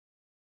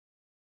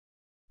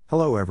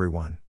Hello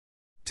everyone.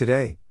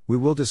 Today, we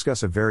will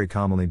discuss a very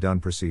commonly done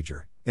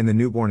procedure in the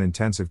newborn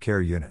intensive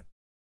care unit.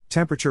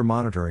 Temperature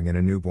monitoring in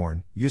a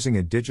newborn using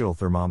a digital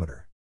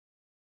thermometer.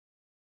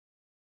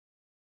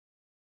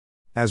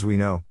 As we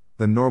know,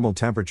 the normal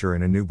temperature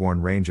in a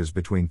newborn ranges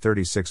between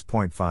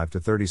 36.5 to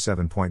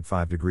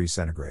 37.5 degrees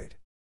centigrade.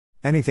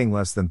 Anything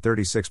less than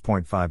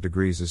 36.5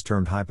 degrees is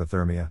termed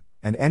hypothermia,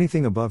 and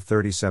anything above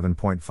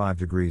 37.5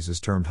 degrees is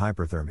termed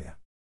hyperthermia.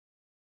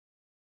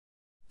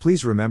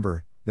 Please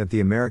remember that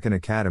the American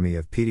Academy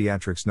of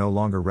Pediatrics no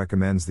longer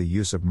recommends the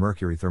use of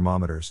mercury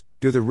thermometers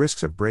due to the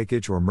risks of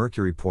breakage or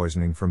mercury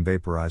poisoning from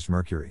vaporized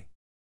mercury.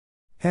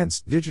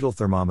 Hence, digital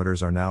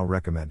thermometers are now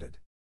recommended.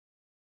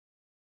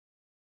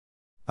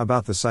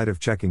 About the site of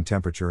checking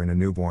temperature in a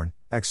newborn,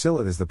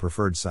 axilla is the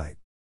preferred site.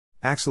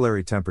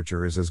 Axillary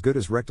temperature is as good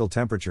as rectal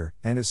temperature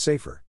and is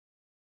safer.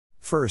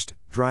 First,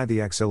 dry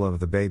the axilla of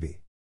the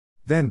baby.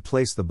 Then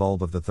place the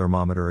bulb of the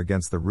thermometer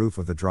against the roof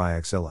of the dry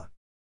axilla.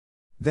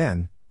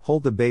 Then,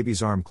 hold the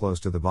baby's arm close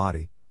to the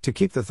body to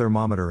keep the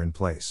thermometer in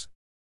place.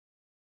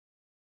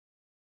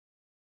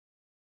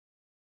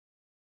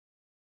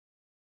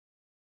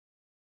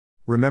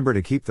 Remember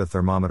to keep the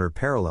thermometer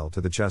parallel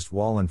to the chest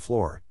wall and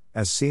floor,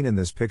 as seen in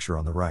this picture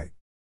on the right.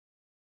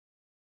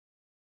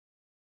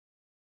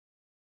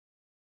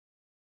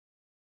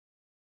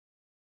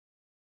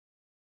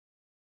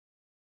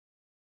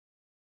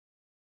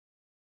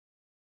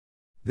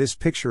 This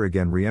picture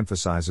again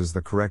re-emphasizes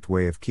the correct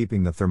way of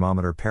keeping the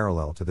thermometer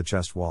parallel to the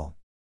chest wall.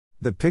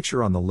 The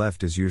picture on the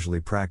left is usually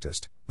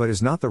practiced, but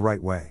is not the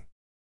right way.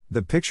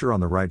 The picture on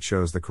the right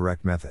shows the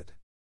correct method.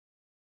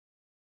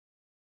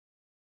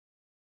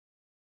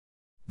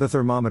 The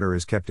thermometer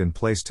is kept in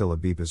place till a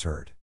beep is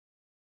heard.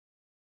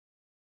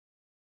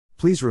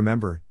 Please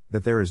remember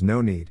that there is no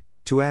need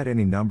to add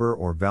any number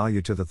or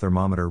value to the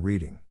thermometer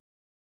reading.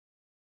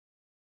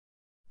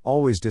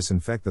 Always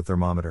disinfect the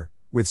thermometer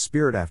with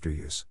spirit after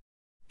use.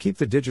 Keep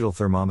the digital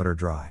thermometer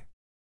dry.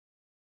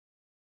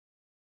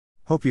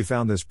 Hope you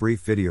found this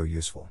brief video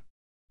useful.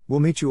 We'll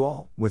meet you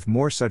all with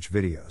more such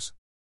videos.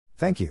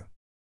 Thank you.